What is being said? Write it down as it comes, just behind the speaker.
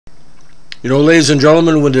You know, ladies and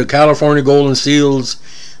gentlemen, when the California Golden Seals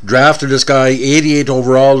drafted this guy 88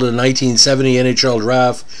 overall in the 1970 NHL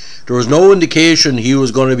draft, there was no indication he was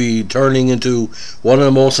going to be turning into one of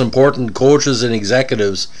the most important coaches and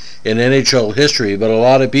executives in NHL history. But a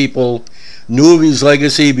lot of people knew of his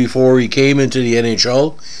legacy before he came into the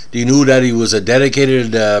NHL. They knew that he was a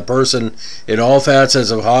dedicated person in all facets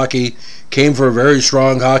of hockey, came from a very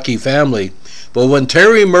strong hockey family. But when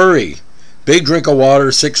Terry Murray, big drink of water,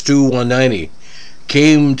 6'2", 190,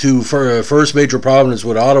 came to first major prominence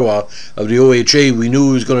with Ottawa of the OHA, we knew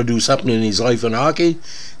he was going to do something in his life in hockey,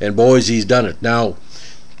 and boys, he's done it. Now,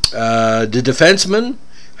 the defenseman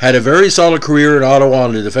had a very solid career in Ottawa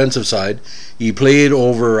on the defensive side. He played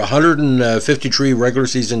over 153 regular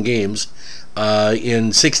season games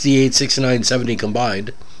in 68, 69, 70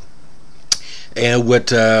 combined, and with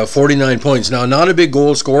 49 points. Now, not a big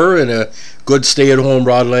goal scorer and a good stay-at-home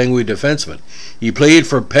Rod Langway defenseman. He played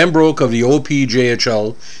for Pembroke of the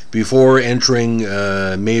OPJHL before entering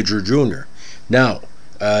Major Junior. Now,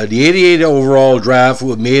 the 88 overall draft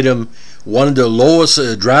made him one of the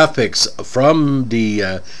lowest draft picks from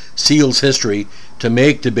the Seals history to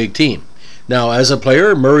make the big team. Now, as a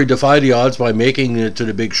player, Murray defied the odds by making it to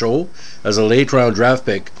the big show as a late-round draft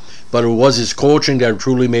pick, but it was his coaching that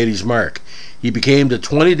truly made his mark. He became the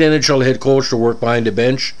 20th NHL head coach to work behind the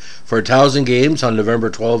bench for 1,000 games on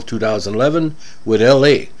November 12, 2011 with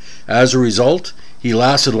LA. As a result, he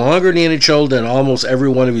lasted longer in the NHL than almost every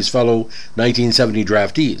one of his fellow 1970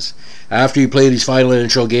 draftees. After he played his final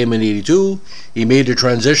NHL game in '82, he made the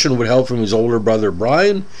transition with help from his older brother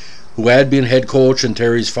Brian, who had been head coach in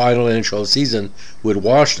Terry's final NHL season with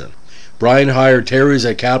Washington. Brian hired Terry's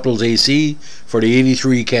at Capitals AC for the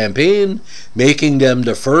 '83 campaign, making them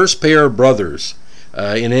the first pair of brothers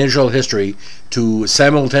in NHL history to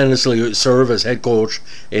simultaneously serve as head coach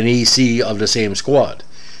and AC of the same squad.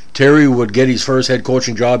 Terry would get his first head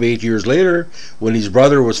coaching job 8 years later when his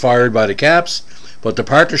brother was fired by the Caps, but the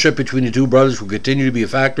partnership between the two brothers would continue to be a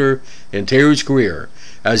factor in Terry's career,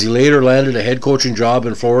 as he later landed a head coaching job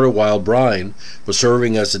in Florida while Brian was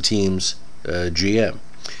serving as the team's GM.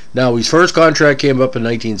 Now, his first contract came up in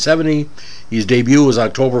 1970. His debut was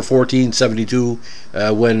October 14, 72,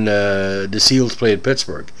 when the Seals played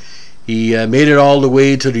Pittsburgh. He made it all the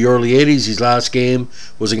way to the early 80s. His last game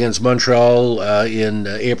was against Montreal in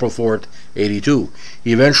April 4th, 82.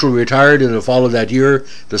 He eventually retired in the fall of that year,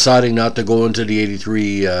 deciding not to go into the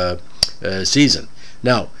 83 season.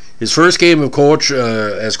 Now, his first game of coach,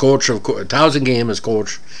 as coach of 1,000 game as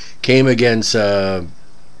coach, came against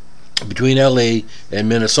between LA and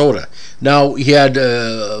Minnesota. Now, he had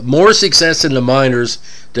more success in the minors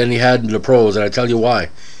than he had in the pros, and I tell you why.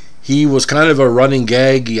 He was kind of a running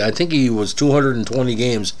gag. I think he was 220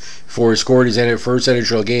 games before he scored his first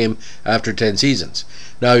NHL game after 10 seasons.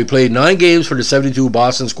 Now, he played 9 games for the 72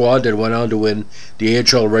 Boston squad that went on to win the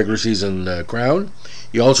AHL regular season crown.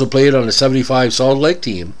 He also played on the 75 Salt Lake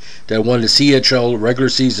team that won the CHL regular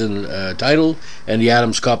season title and the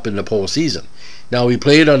Adams Cup in the postseason. Now, he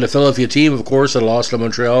played on the Philadelphia team, of course, that lost to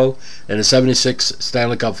Montreal in the 76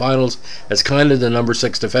 Stanley Cup Finals as kind of the number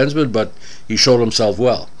 6 defenseman, but he showed himself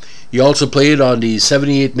well. He also played on the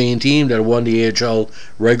 78 Maine team that won the AHL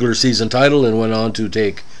regular season title and went on to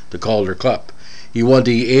take the Calder Cup. He won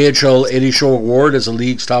the AHL Eddie Shore Award as the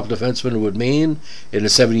league's top defenseman with Maine in the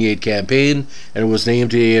 78 campaign and was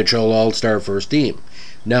named to the AHL All-Star First Team.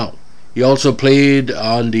 Now, he also played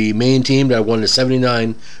on the Maine team that won the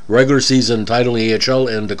 79 regular season title in the AHL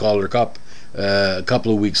and the Calder Cup a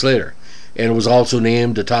couple of weeks later, and was also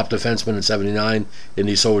named the top defenseman in 79 in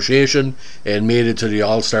the association and made it to the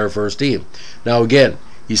All-Star First Team. Now, again,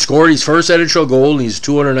 he scored his first NHL goal in his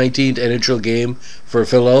 219th NHL game for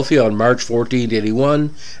Philadelphia on March 14,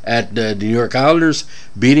 81 at the New York Islanders,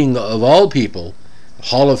 beating, of all people,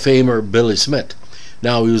 Hall of Famer Billy Smith.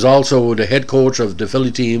 Now, he was also the head coach of the Philly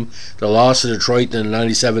team that lost to Detroit in the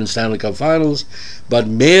 97 Stanley Cup Finals, but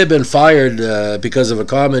may have been fired because of a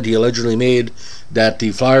comment he allegedly made that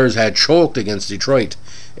the Flyers had choked against Detroit,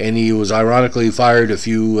 and he was ironically fired a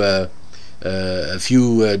few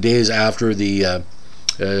days after the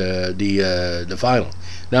final.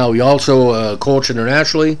 Now, he also coached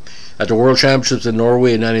internationally at the World Championships in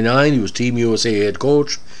Norway in '99. He was Team USA head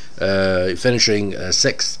coach, finishing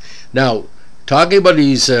 6th. Now, talking about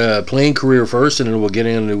his playing career first, and then we'll get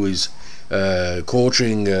into his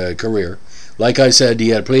coaching career. Like I said, he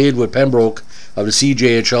had played with Pembroke of the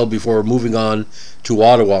CJHL before moving on to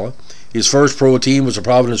Ottawa. His first pro team was the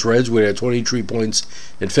Providence Reds, where he had 23 points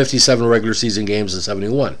in 57 regular season games in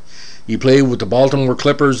 '71. He played with the Baltimore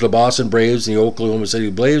Clippers, the Boston Braves, and the Oklahoma City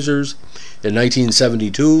Blazers in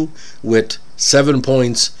 1972 with 7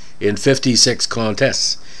 points in 56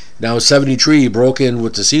 contests. Now, 73, he broke in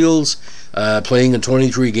with the Seals, playing in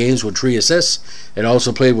 23 games with 3 assists, and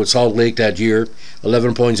also played with Salt Lake that year,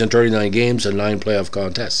 11 points in 39 games and 9 playoff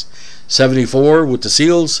contests. 74 with the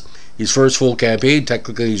Seals, his first full campaign,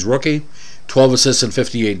 technically he's rookie, 12 assists in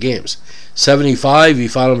 58 games. 75, he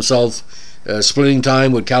found himself splitting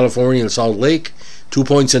time with California and Salt Lake, 2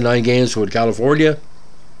 points in 9 games with California,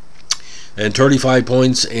 and 35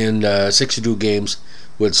 points in 62 games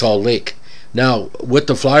with Salt Lake. Now, with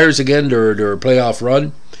the Flyers again, their playoff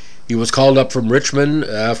run, he was called up from Richmond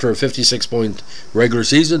after a 56-point regular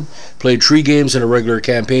season, played 3 games in a regular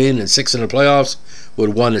campaign and 6 in the playoffs with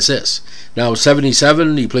 1 assist. Now,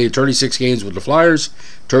 77, he played 36 games with the Flyers,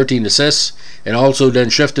 13 assists, and also then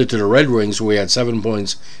shifted to the Red Wings, where he had 7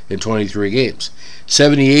 points in 23 games.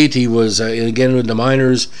 78, he was again with the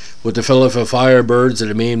minors with the Philadelphia Firebirds and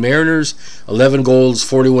the Maine Mariners, 11 goals,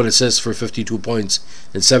 41 assists for 52 points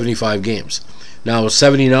in 75 games. Now,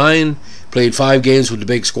 79, played 5 games with the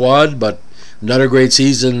big squad, but another great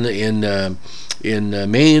season in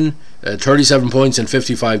Maine, 37 points in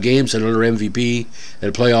 55 games, another MVP and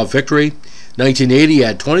a playoff victory. 1980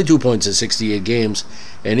 had 22 points in 68 games,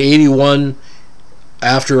 and 81,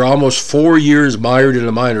 after almost 4 years mired in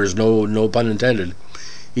the minors, no pun intended,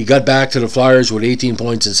 he got back to the Flyers with 18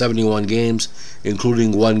 points in 71 games,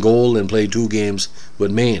 including 1 goal, and played 2 games with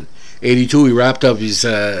Maine. 82, he wrapped up his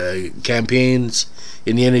campaigns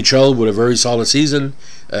in the NHL with a very solid season,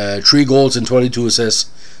 3 goals and 22 assists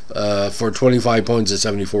for 25 points in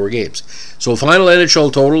 74 games. So final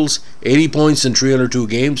NHL totals, 80 points in 302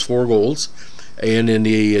 games, 4 goals. And in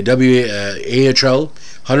the AHL,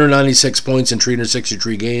 196 points in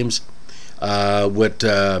 363 games with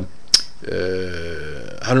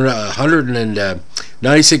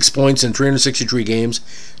 196 points in 363 games,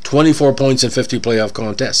 24 points in 50 playoff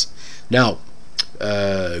contests. Now,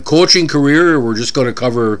 coaching career, we're just going to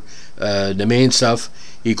cover the main stuff.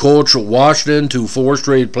 He coached Washington to 4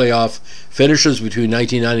 straight playoff finishes between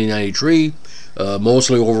 1990 and 93,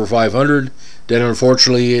 mostly over 500. Then,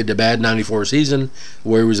 unfortunately, the bad 94 season,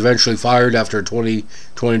 where he was eventually fired after a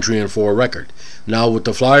 23-4 record. Now, with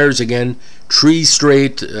the Flyers, again, 3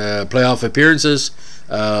 straight playoff appearances,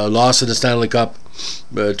 lost in the Stanley Cup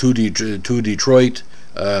to Detroit.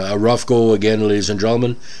 A rough go again, ladies and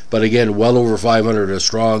gentlemen, but again, well over 500, a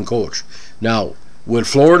strong coach. Now, with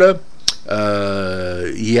Florida,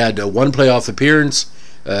 he had 1 playoff appearance.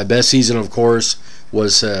 Best season, of course,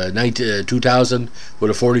 was 2000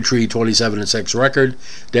 with a 43-27-6 record.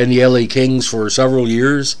 Then the LA Kings for several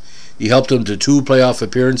years. He helped them to 2 playoff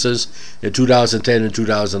appearances in 2010 and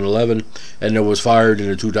 2011, and then was fired in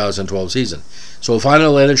the 2012 season. So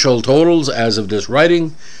final NHL totals as of this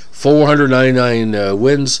writing: 499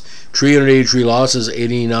 wins, 383 losses,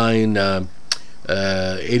 89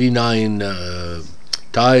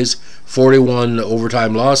 ties, 41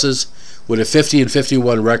 overtime losses, with a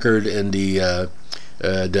 50-51 record in the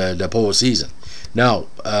postseason. Now,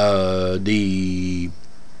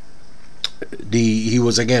 he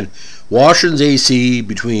was again Washington's AC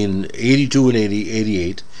between 82 and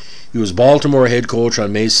 88. He was Baltimore head coach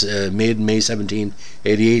on May 17,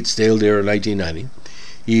 88, stayed there in 1990.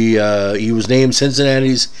 He was named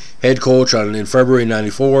Cincinnati's head coach in February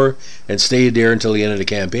 94 and stayed there until the end of the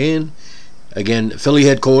campaign. Again, Philly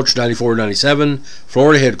head coach 94-97,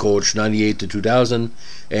 Florida head coach 98-2000,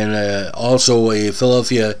 and also a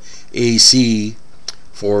Philadelphia AC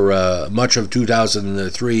for much of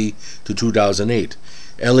 2003 to 2008.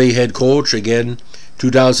 LA head coach again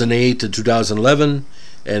 2008 to 2011,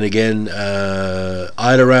 and again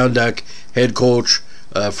Adirondack head coach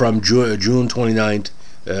from June 29th,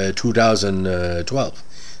 2012.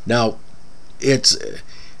 Now, it's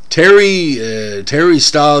Terry's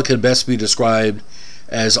style can best be described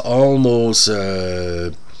as almost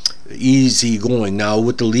easy going. Now,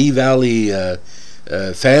 with the Lee Valley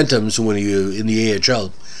Phantoms, when he in the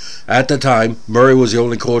AHL at the time, Murray was the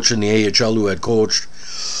only coach in the AHL who had coached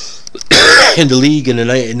in the league in the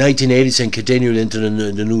 1980s and continued into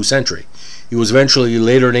the new century. He was eventually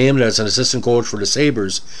later named as an assistant coach for the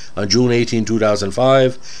Sabres on June 18,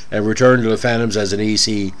 2005, and returned to the Phantoms as an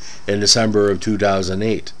AC in December of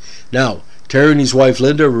 2008. Now, Terry and his wife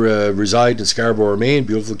Linda reside in Scarborough, Maine,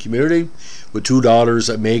 beautiful community, with 2 daughters,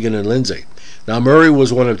 Megan and Lindsay. Now, Murray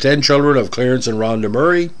was one of 10 children of Clarence and Rhonda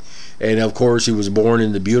Murray, and of course he was born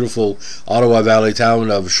in the beautiful Ottawa Valley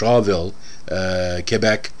town of Shawville,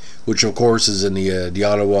 Quebec, which of course is in the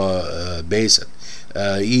Ottawa Basin.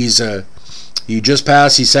 He just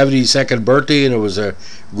passed his 72nd birthday, and it was a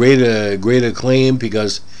great acclaim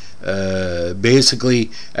because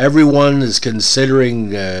basically everyone is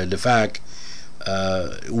considering the fact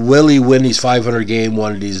will he win his 500 game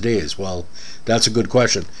one of these days? Well, that's a good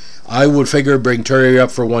question. I would figure bring Terry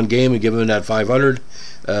up for one game and give him that 500.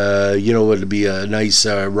 It'd be a nice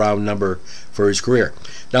round number for his career.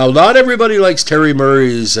 Now, not everybody likes Terry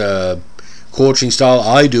Murray's coaching style.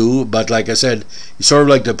 I do, but like I said, he's sort of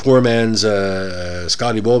like the poor man's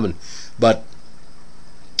Scotty Bowman. But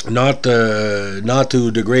not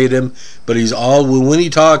to degrade him, but he's all when he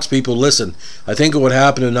talks, people listen. I think of what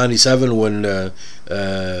happened in '97 when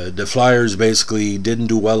the Flyers basically didn't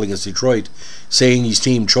do well against Detroit, saying his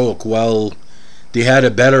team choked. Well, they had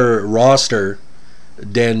a better roster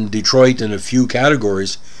than Detroit in a few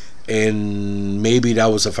categories, and maybe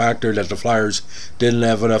that was a factor that the Flyers didn't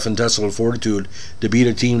have enough intestinal fortitude to beat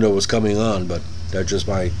a team that was coming on. But that's just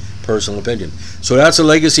my personal opinion. So that's a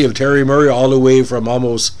legacy of Terry Murray, all the way from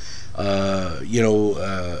almost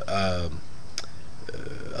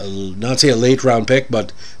not say a late round pick,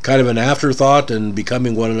 but kind of an afterthought, and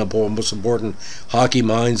becoming one of the most important hockey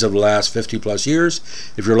minds of the last 50 plus years.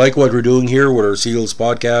 If you like what we're doing here with our Seals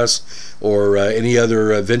podcast or any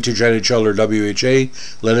other vintage NHL or WHA,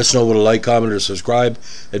 let us know with a like, comment, or subscribe.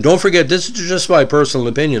 And don't forget, this is just my personal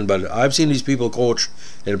opinion, but I've seen these people coach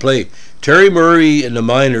and play. Terry Murray in the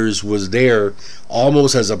minors was there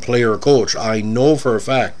almost as a player coach. I know for a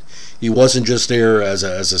fact he wasn't just there as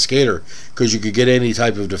a skater, because you could get any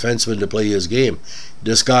type of defenseman to play his game.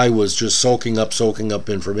 This guy was just soaking up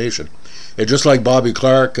information. And just like Bobby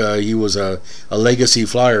Clark, he was a legacy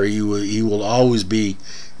Flyer. He will always be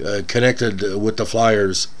connected with the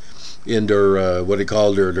Flyers in their what they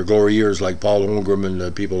call their glory years, like Paul Holmgren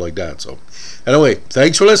and people like that. So anyway,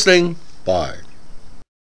 thanks for listening. Bye.